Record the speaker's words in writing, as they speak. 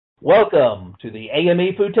Welcome to the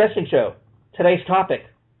AME Food Testing Show. Today's topic,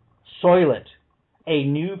 Soylent, a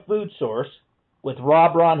new food source with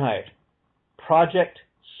Rob Rhinehart, Project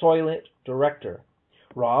Soylent Director.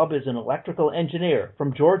 Rob is an electrical engineer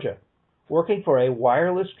from Georgia, working for a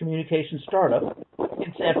wireless communication startup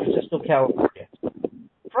in San Francisco, California.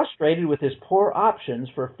 Frustrated with his poor options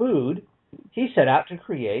for food, he set out to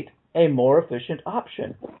create a more efficient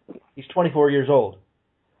option. He's 24 years old.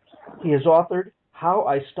 He has authored How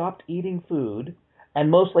I Stopped Eating Food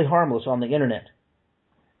and Mostly Harmless on the Internet.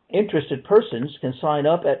 Interested persons can sign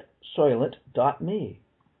up at Soylent.me.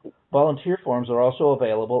 Volunteer forms are also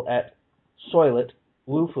available at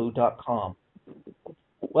SoylentWuFu.com.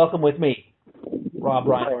 Welcome with me, Rob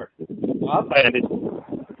Rhinehart. Rob? Hi, Andy.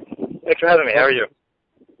 Thanks for having me. How are you?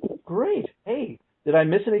 Great. Hey, did I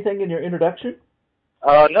miss anything in your introduction?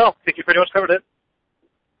 No, I think you pretty much covered it.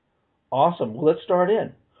 Awesome. Well, let's start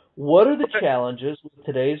in. What are the challenges with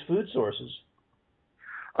today's food sources?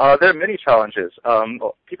 There are many challenges.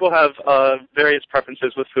 People have various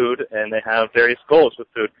preferences with food, and they have various goals with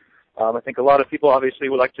food. I think a lot of people obviously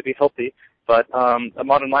would like to be healthy, but a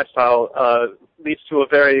modern lifestyle leads to a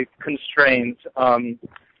very constrained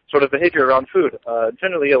sort of behavior around food.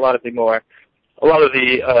 Generally, a lot of the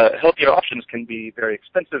healthier options can be very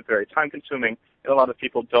expensive, very time-consuming, and a lot of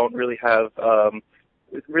people don't really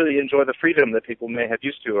really enjoy the freedom that people may have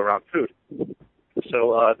used to around food.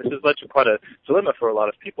 So this has led to quite a dilemma for a lot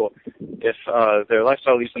of people. If their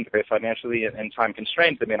lifestyle leaves them very financially and time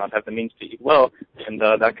constrained, they may not have the means to eat well, and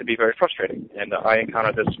that could be very frustrating. And I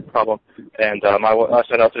encountered this problem, and I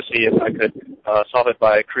set out to see if I could solve it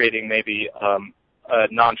by creating maybe a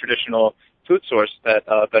non-traditional food source that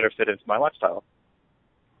better fit into my lifestyle.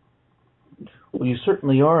 Well, you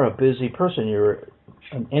certainly are a busy person. You're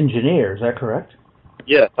an engineer, is that correct?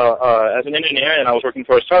 Yeah, as an engineer, and I was working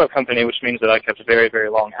for a startup company, which means that I kept very, very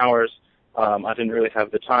long hours. I didn't really have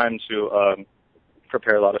the time to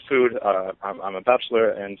prepare a lot of food. I'm a bachelor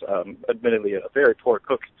and admittedly a very poor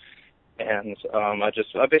cook. And I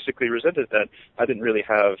basically resented that I didn't really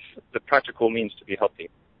have the practical means to be healthy.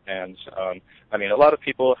 And a lot of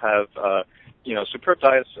people have superb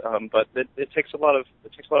diets, but it takes a lot of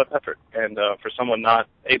effort. And for someone not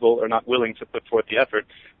able or not willing to put forth the effort,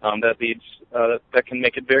 that can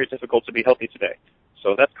make it very difficult to be healthy today.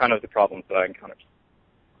 So that's kind of the problems that I encountered.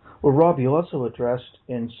 Well, Rob, you also addressed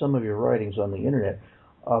in some of your writings on the internet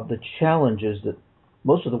the challenges that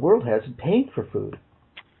most of the world has in paying for food.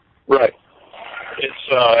 Right.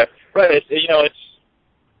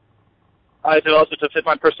 I developed it to fit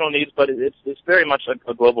my personal needs, but it's very much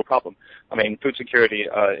a global problem. I mean, food security,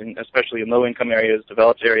 especially in low-income areas,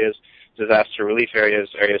 developed areas, disaster relief areas,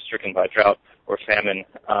 areas stricken by drought or famine.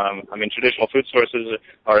 Traditional food sources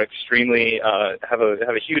are extremely have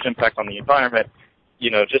a huge impact on the environment.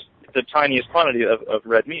 Just the tiniest quantity of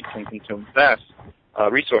red meat can consume vast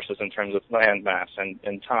resources in terms of land mass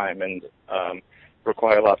and time, and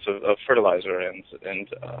require lots of fertilizer and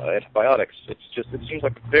antibiotics. It seems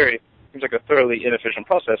like a thoroughly inefficient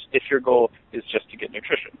process if your goal is just to get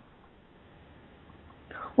nutrition.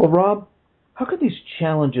 Well, Rob, how could these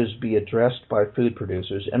challenges be addressed by food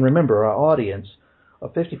producers? And remember, our audience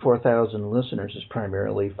of 54,000 listeners is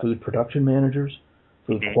primarily food production managers,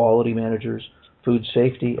 food quality managers, food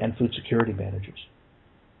safety, and food security managers.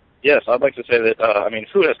 Yes, I'd like to say that,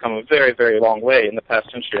 food has come a very, very long way in the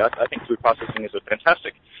past century. I think food processing is a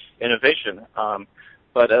fantastic innovation.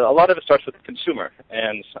 But a lot of it starts with the consumer,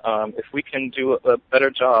 and if we can do a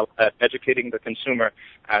better job at educating the consumer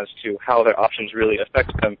as to how their options really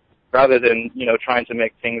affect them, rather than trying to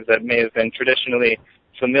make things that may have been traditionally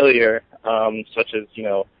familiar, such as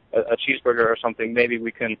a cheeseburger or something, maybe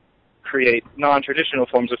we can create non-traditional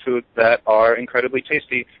forms of food that are incredibly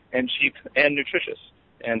tasty and cheap and nutritious.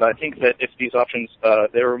 And I think that if these options,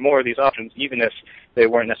 there were more of these options, even if they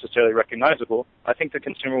weren't necessarily recognizable, I think the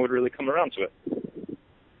consumer would really come around to it.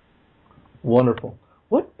 Wonderful.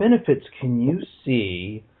 What benefits can you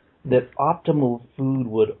see that optimal food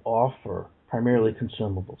would offer, primarily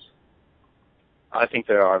consumables? I think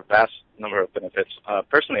there are a vast number of benefits.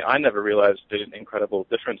 Personally, I never realized the incredible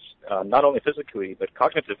difference, not only physically, but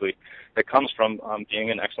cognitively, that comes from being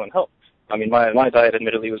in excellent health. My diet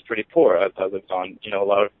admittedly was pretty poor. I lived on, a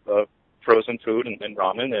lot of frozen food and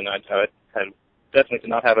ramen, and I definitely did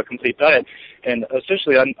not have a complete diet. And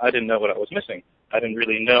essentially, I didn't know what I was missing. I didn't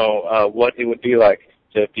really know what it would be like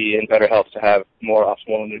to be in better health, to have more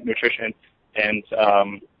optimal nutrition. And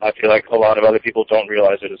I feel like a lot of other people don't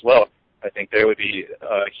realize it as well. I think there would be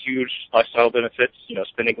huge lifestyle benefits,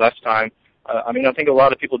 spending less time. I think a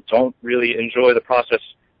lot of people don't really enjoy the process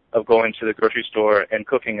of going to the grocery store and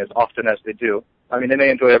cooking as often as they do. I mean, they may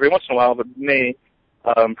enjoy it every once in a while, but may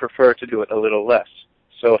prefer to do it a little less.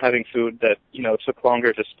 So having food that, took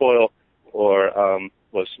longer to spoil or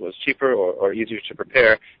was cheaper or easier to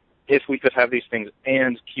prepare, if we could have these things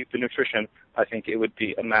and keep the nutrition, I think it would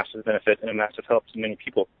be a massive benefit and a massive help to many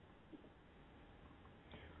people.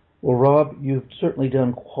 Well, Rob, you've certainly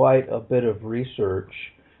done quite a bit of research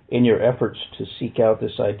in your efforts to seek out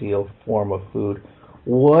this ideal form of food.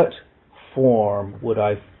 What form would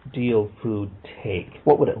ideal food take?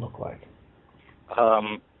 What would it look like?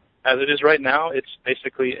 As it is right now, it's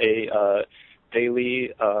basically a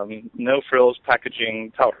daily, no-frills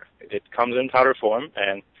packaging powder. It comes in powder form,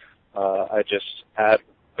 and I just add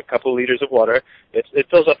a couple liters of water. It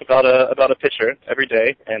fills up about a pitcher every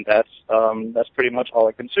day, and that's pretty much all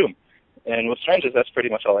I consume. And what's strange is that's pretty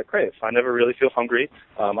much all I crave. I never really feel hungry.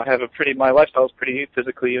 My lifestyle is pretty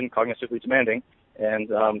physically and cognitively demanding, and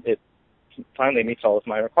it finally meets all of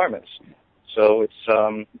my requirements. So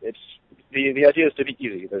the idea is to be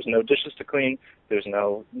easy. There's no dishes to clean. There's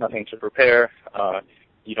nothing to prepare.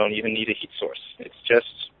 You don't even need a heat source. It's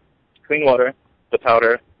just clean water, the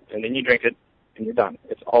powder, and then you drink it, and you're done.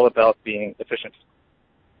 It's all about being efficient.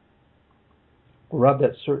 Rob,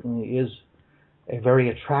 that certainly is a very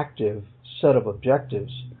attractive set of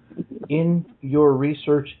objectives. In your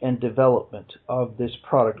research and development of this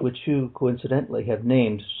product, which you coincidentally have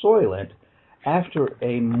named Soylent, after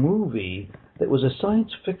a movie that was a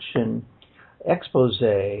science fiction expose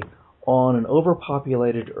on an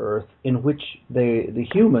overpopulated Earth in which the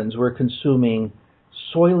humans were consuming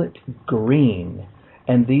Soylent Green,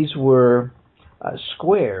 and these were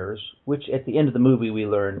squares, which at the end of the movie we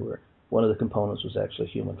learned were one of the components was actually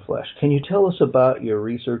human flesh. Can you tell us about your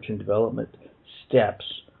research and development steps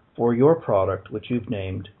for your product, which you've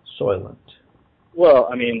named Soylent? Well,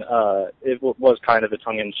 I mean, it was kind of a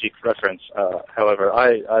tongue-in-cheek reference. However,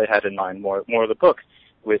 I had in mind more of the book,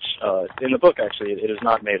 which in the book, actually, it is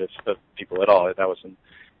not made of people at all. That was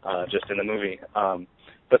just in the movie.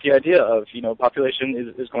 But the idea of,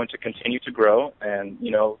 population is going to continue to grow, and,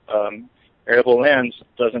 arable lands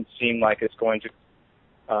doesn't seem like it's going to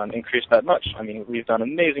increase that much. I mean, we've done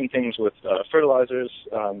amazing things with fertilizers,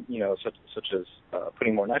 such as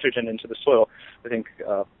putting more nitrogen into the soil. I think,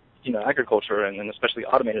 agriculture, and especially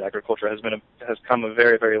automated agriculture, has come a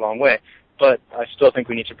very, very long way. But I still think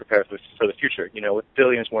we need to prepare for the future. With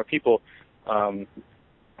billions more people,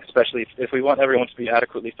 especially if we want everyone to be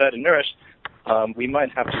adequately fed and nourished, we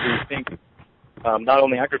might have to rethink not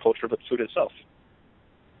only agriculture but food itself.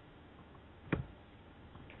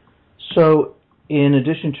 So, in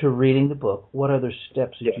addition to reading the book, what other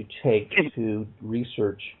steps did you take to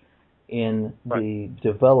research in the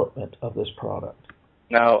development of this product?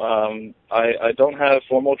 Now, I don't have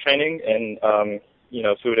formal training in,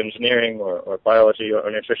 food engineering or biology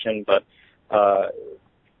or nutrition, but, a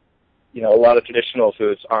lot of traditional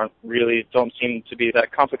foods don't seem to be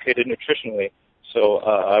that complicated nutritionally. So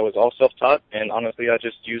I was all self-taught, and honestly, I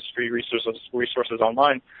just used free resources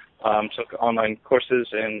online. Took online courses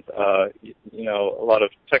and, a lot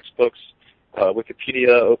of textbooks, Wikipedia,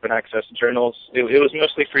 open access journals. It was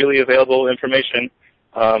mostly freely available information,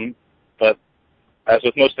 but as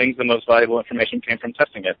with most things, the most valuable information came from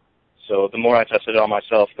testing it. So the more I tested it on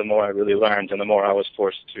myself, the more I really learned, and the more I was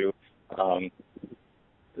forced to,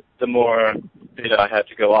 the more data I had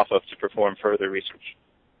to go off of to perform further research.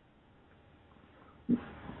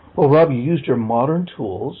 Well, Rob, you used your modern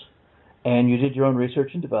tools, and you did your own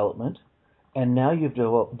research and development, and now you've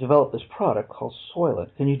developed this product called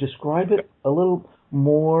Soylent. Can you describe it a little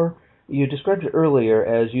more? You described it earlier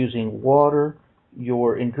as using water,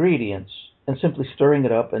 your ingredients, and simply stirring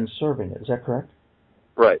it up and serving it. Is that correct?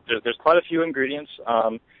 Right. There's quite a few ingredients.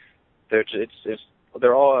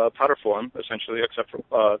 They're all powder form, essentially, except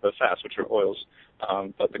for the fats, which are oils.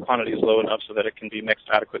 But the quantity is low enough so that it can be mixed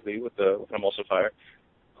adequately with an emulsifier.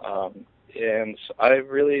 And I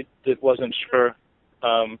really wasn't sure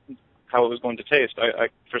how it was going to taste.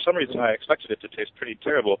 For some reason, I expected it to taste pretty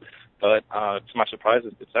terrible, but to my surprise,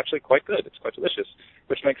 it's actually quite good. It's quite delicious,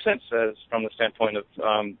 which makes sense as from the standpoint of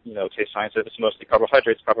taste science. It's mostly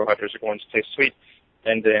carbohydrates. Carbohydrates are going to taste sweet,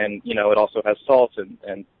 and then it also has salt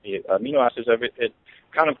and the amino acids. It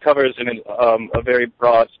kind of covers a very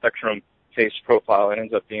broad spectrum taste profile and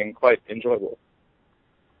ends up being quite enjoyable.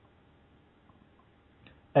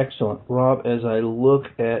 Excellent. Rob, as I look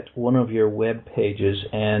at one of your web pages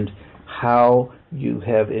and how you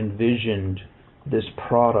have envisioned this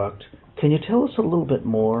product, can you tell us a little bit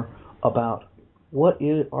more about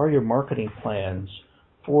are your marketing plans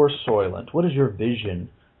for Soylent? What is your vision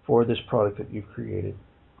for this product that you've created?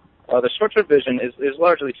 The short-term vision is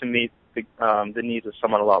largely to meet the needs of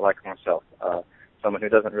someone a lot like myself, someone who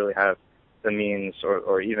doesn't really have the means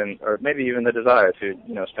or maybe even the desire to,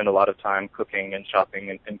 spend a lot of time cooking and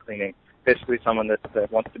shopping and cleaning. Basically someone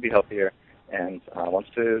that wants to be healthier and wants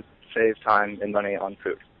to save time and money on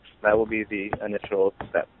food. That will be the initial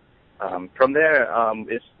step. From there,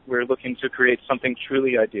 we're looking to create something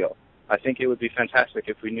truly ideal. I think it would be fantastic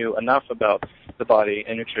if we knew enough about the body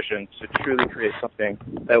and nutrition to truly create something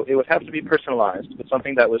that it would have to be personalized, but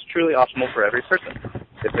something that was truly optimal for every person.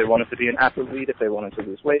 If they wanted to be an athlete, if they wanted to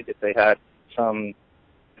lose weight, if they had some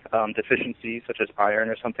deficiency such as iron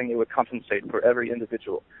or something, it would compensate for every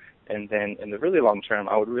individual. And then in the really long term,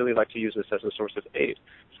 I would really like to use this as a source of aid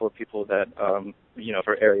for people that,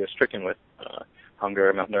 for areas stricken with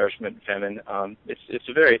hunger, malnourishment, famine. It's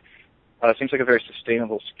a very seems like a very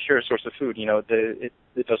sustainable, secure source of food.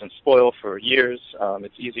 It doesn't spoil for years.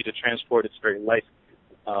 It's easy to transport. It's very light.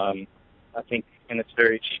 I think, and it's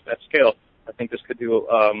very cheap at scale. I think this could do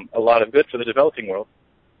a lot of good for the developing world.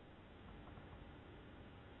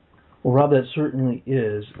 Well, Rob, that certainly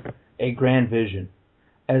is a grand vision.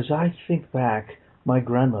 As I think back, my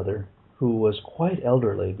grandmother, who was quite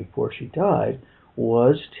elderly before she died,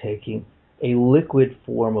 was taking a liquid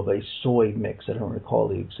form of a soy mix. I don't recall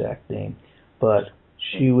the exact name, but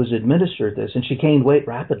she was administered this, and she gained weight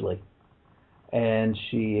rapidly. And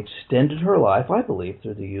she extended her life, I believe,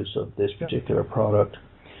 through the use of this particular product.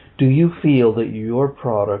 Do you feel that your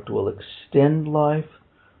product will extend life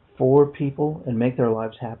for people and make their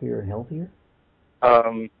lives happier and healthier?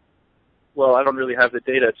 Well, I don't really have the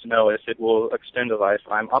data to know if it will extend a life.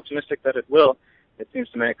 I'm optimistic that it will. It seems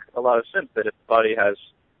to make a lot of sense that if the body has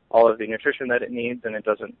all of the nutrition that it needs and it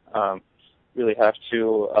doesn't really have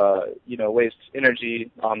to, waste energy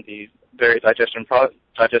on the very digestive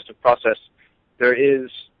process, there is,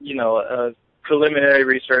 a preliminary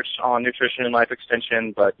research on nutrition and life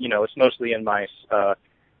extension, but, it's mostly in mice,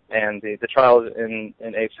 and the trials in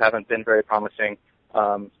apes haven't been very promising.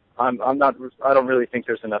 I don't really think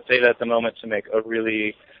there's enough data at the moment to make a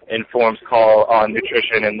really informed call on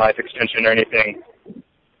nutrition and life extension or anything,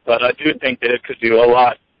 but I do think that it could do a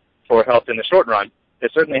lot for health in the short run.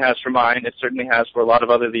 It certainly has for mine. It certainly has for a lot of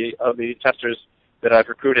the testers that I've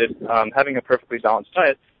recruited. Having a perfectly balanced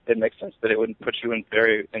diet, it makes sense that it would put you in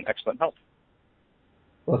excellent health.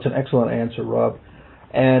 Well, it's an excellent answer, Rob.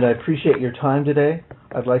 And I appreciate your time today.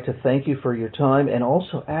 I'd like to thank you for your time and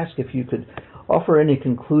also ask if you could offer any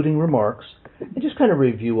concluding remarks and just kind of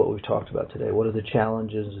review what we've talked about today. What are the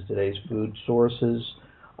challenges of today's food sources?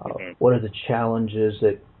 What are the challenges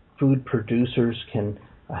that food producers can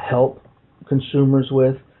help consumers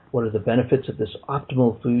with? What are the benefits of this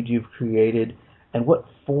optimal food you've created? And what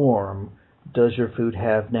form does your food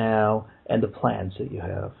have now and the plans that you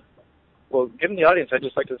have? Well, given the audience, I'd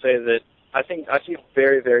just like to say that I see a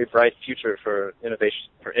very, very bright future for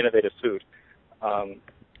innovative food.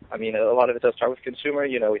 A lot of it does start with consumer.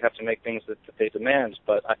 We have to make things that they demand.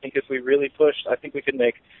 But I think if we really pushed, I think we could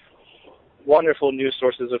make wonderful new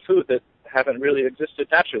sources of food that haven't really existed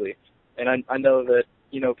naturally. And I know that,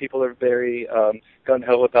 people are very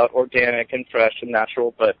gung-ho about organic and fresh and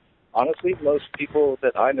natural, but honestly, most people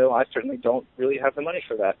that I know, I certainly don't really have the money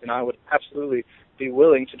for that. And I would absolutely be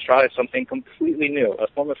willing to try something completely new, a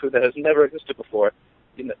form of food that has never existed before.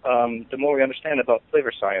 The more we understand about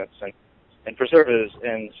flavor science and preservatives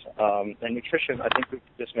and nutrition, I think we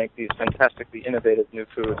can just make these fantastically innovative new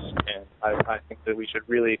foods. And I think that we should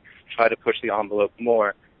really try to push the envelope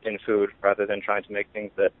more in food rather than trying to make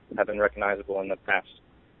things that have been recognizable in the past.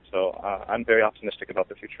 So I'm very optimistic about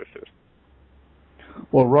the future of food.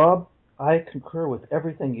 Well, Rob, I concur with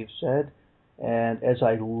everything you've said. And as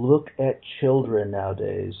I look at children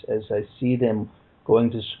nowadays, as I see them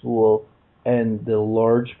going to school and the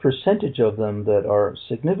large percentage of them that are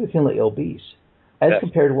significantly obese, as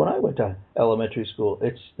compared to when I went to elementary school,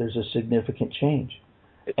 there's a significant change.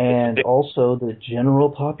 And also the general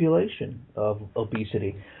population of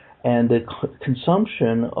obesity and the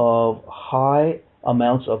consumption of high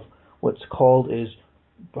amounts of what's called is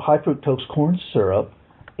high fructose corn syrup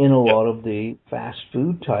in a lot of the fast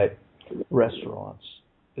food type restaurants.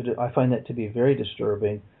 I find that to be very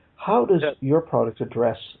disturbing. How does your product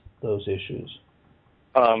address those issues?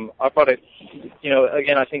 Our product,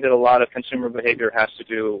 again, I think that a lot of consumer behavior has to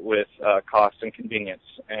do with cost and convenience.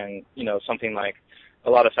 And, something like a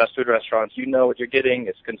lot of fast food restaurants, you know what you're getting.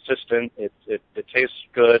 It's consistent. It tastes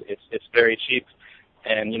good. It's very cheap.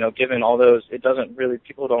 And, given all those,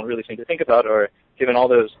 people don't really seem to think about, or given all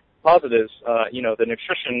those positives, the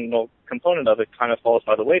nutritional component of it kind of falls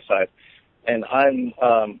by the wayside. And I'm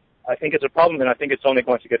I think it's a problem, and I think it's only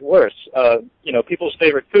going to get worse. People's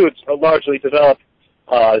favorite foods are largely developed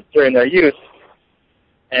during their youth,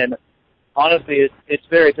 and honestly, it's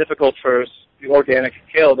very difficult for the organic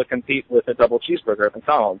kale to compete with a double cheeseburger at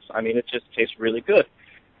McDonald's. I mean, it just tastes really good.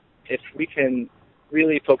 If we can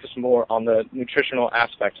really focus more on the nutritional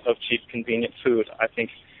aspect of cheap, convenient food,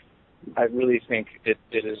 I really think it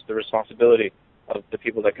is the responsibility of the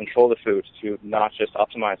people that control the food to not just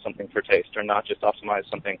optimize something for taste or not just optimize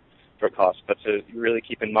something for cost, but to really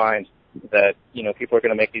keep in mind that, people are going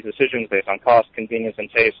to make these decisions based on cost, convenience, and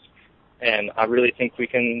taste. And I really think we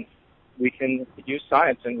can use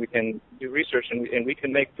science and we can do research and we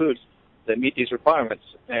can make foods that meet these requirements.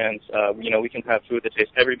 And, we can have food that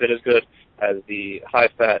tastes every bit as good as the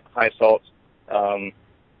high-fat, high-salt,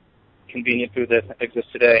 convenient food that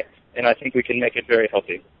exists today. And I think we can make it very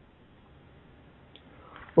healthy.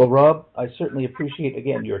 Well, Rob, I certainly appreciate,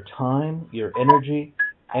 again, your time, your energy,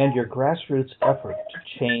 and your grassroots effort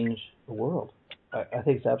to change the world. I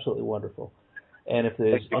think it's absolutely wonderful. And if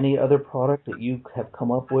there's any other product that you have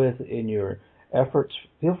come up with in your efforts,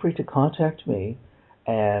 feel free to contact me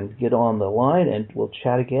and get on the line, and we'll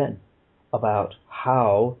chat again about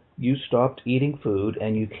how you stopped eating food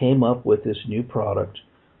and you came up with this new product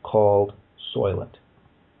called Soylent.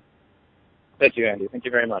 Thank you, Andy. Thank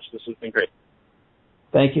you very much. This has been great.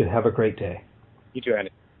 Thank you. Have a great day. You too,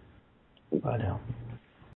 Andy. Bye now.